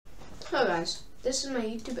Hello guys, this is my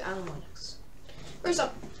YouTube analytics. First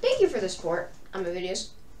up, thank you for the support on my videos.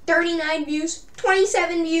 39 views,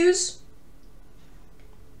 27 views.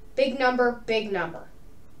 Big number, big number.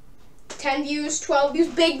 10 views, 12 views,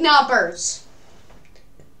 big numbers.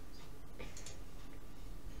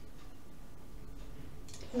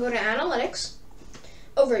 Go to analytics,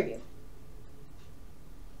 overview.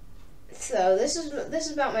 So this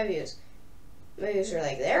is about my views. My views are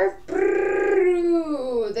like there.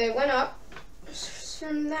 They went up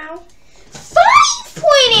from now.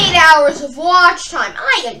 5.8 hours of watch time.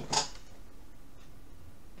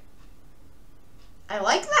 I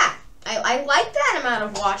like that. I like that amount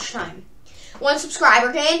of watch time. 1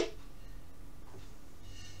 subscriber gained.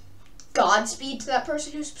 Godspeed to that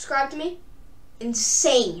person who subscribed to me.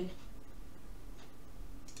 Insane.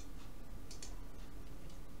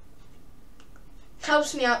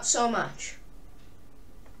 Helps me out so much.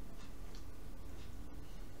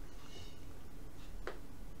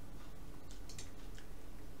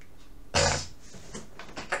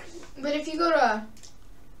 But if you go to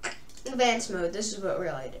advanced mode, this is what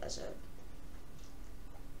really does it.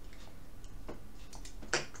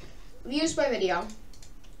 Views by video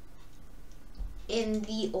in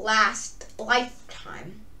the last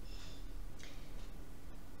lifetime.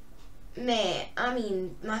 Man, I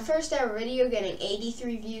mean, my first ever video getting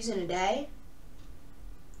 83 views in a day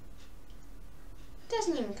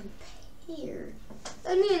doesn't even compare.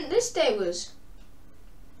 I mean, this day was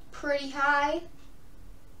pretty high.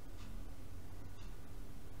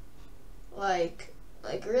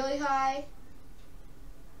 Like really high.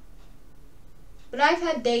 But I've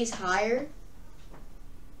had days higher.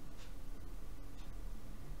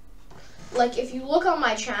 Like if you look on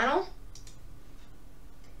my channel,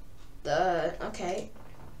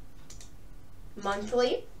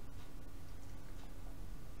 monthly.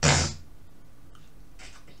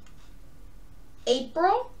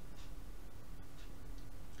 April.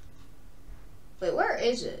 Wait, where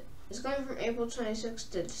is it? It's going from April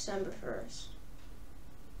 26th to December 1st.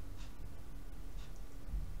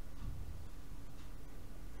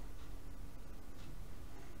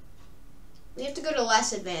 We have to go to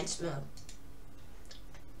less advanced mode.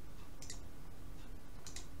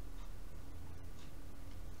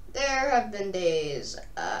 There have been days,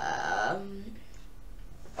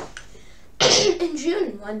 in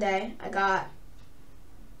June, one day, I got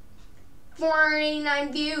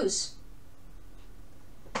 489 views.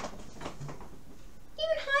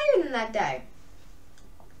 Even higher than that day.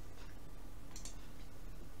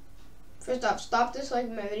 First off, stop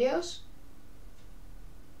disliking my videos.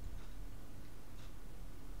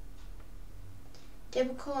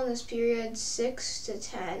 Typical in this period, 6 to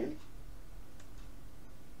 10.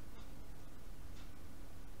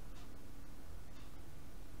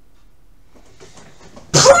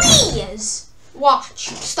 Please watch.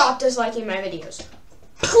 Stop disliking my videos.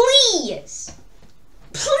 Please.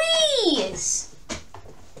 Please.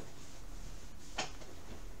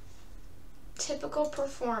 Typical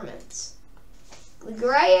performance. The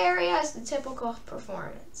gray area is the typical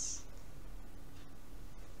performance.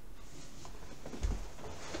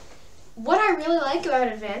 What I really like about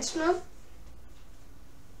advanced mode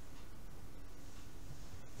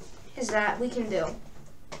is that we can do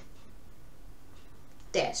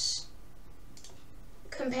this.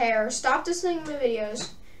 Compare stop disliking my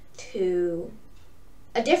videos to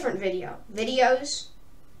a different video. Videos.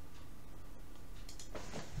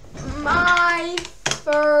 My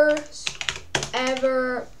first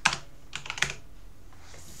ever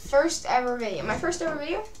video. My first ever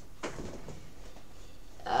video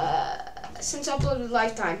since uploaded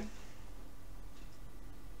lifetime.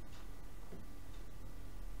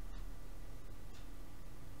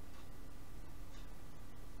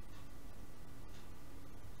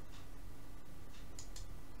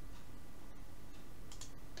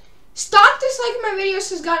 Stop disliking my videos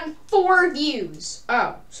has gotten 4 views.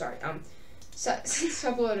 Oh, sorry. Since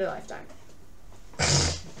uploaded lifetime.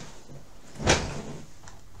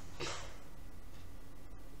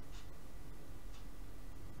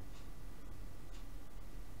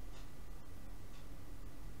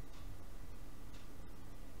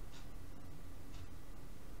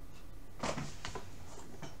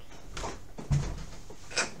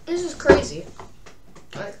 This is crazy.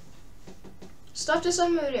 Like, stop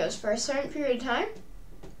disliking my videos for a certain period of time.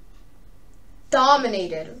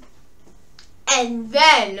 Dominated. And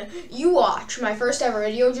then you watch my first ever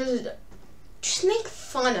video, just make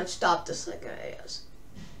fun of stop disliking my videos.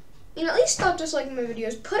 You know, at least stop disliking my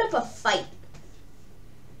videos. Put up a fight.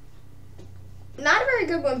 Not a very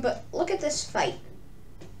good one, but look at this fight.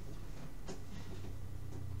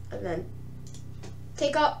 And then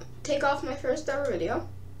take up take off my first ever video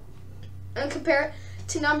and compare it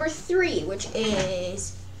to number 3, which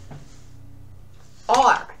is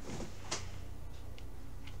R.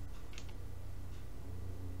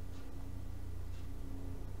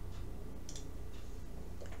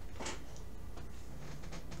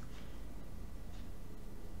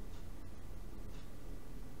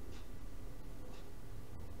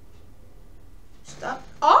 Stop.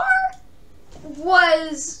 R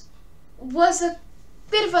was a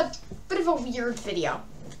bit of a weird video.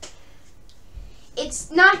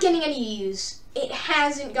 It's not getting any views. It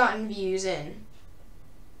hasn't gotten views in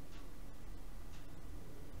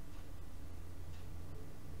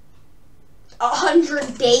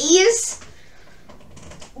 100 days.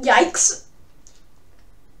 Yikes.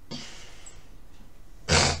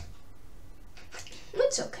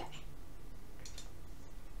 It's okay.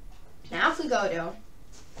 Now if we go to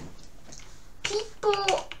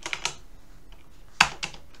people,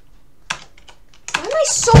 why am I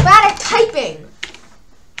so bad at typing?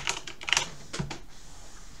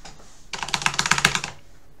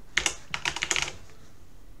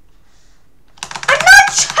 I'm not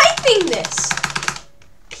typing this.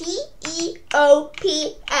 P-E-O-P-L-E.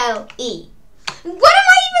 What am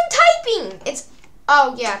I even typing? It's,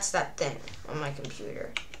 oh yeah, it's that thing on my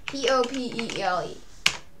computer. P-O-P-E-L-E.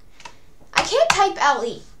 I can't type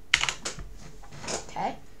L-E.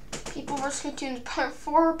 Okay. People vs. Cartoons Part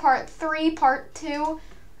 4, Part 3, Part 2,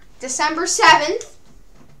 December 7th.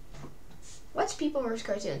 What's People vs.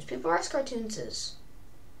 Cartoons? People vs. Cartoons is...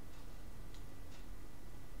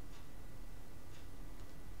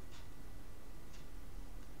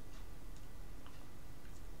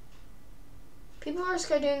 People vs.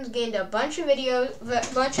 Cartoons gained a bunch of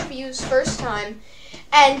views first time,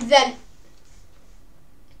 and then...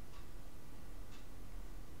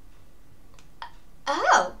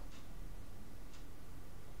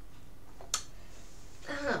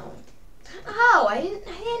 I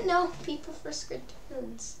didn't know People vs.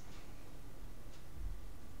 Cartoons.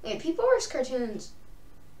 Yeah, People vs. Cartoons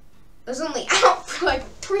was only out for like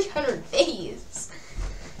 300 days.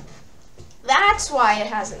 That's why it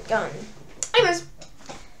hasn't gone. Anyways,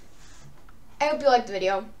 I hope you liked the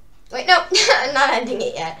video. Wait, no, I'm not ending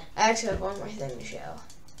it yet. I actually have one more thing to show.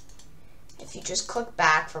 If you just click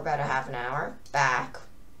back for about a half an hour, back,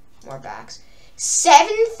 more backs,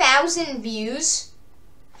 7,000 views.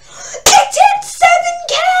 It's hit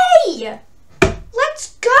 7K!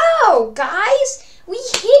 Let's go, guys! We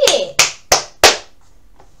hit it!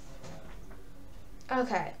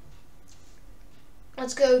 Okay.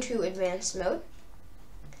 Let's go to advanced mode.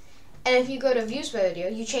 And if you go to views by video,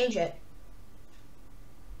 you change it.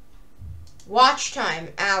 Watch time,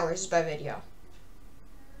 hours by video.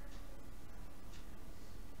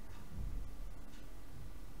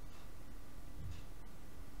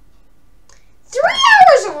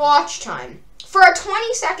 Of watch time for a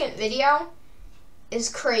 20-second video is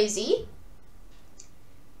crazy.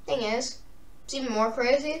 Thing is, it's even more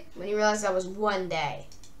crazy when you realize that was one day.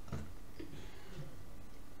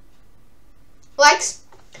 Likes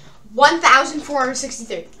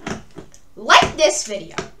 1,463. Like this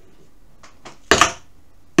video.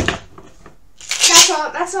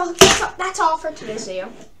 That's all for today's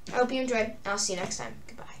video. I hope you enjoyed. I'll see you next time.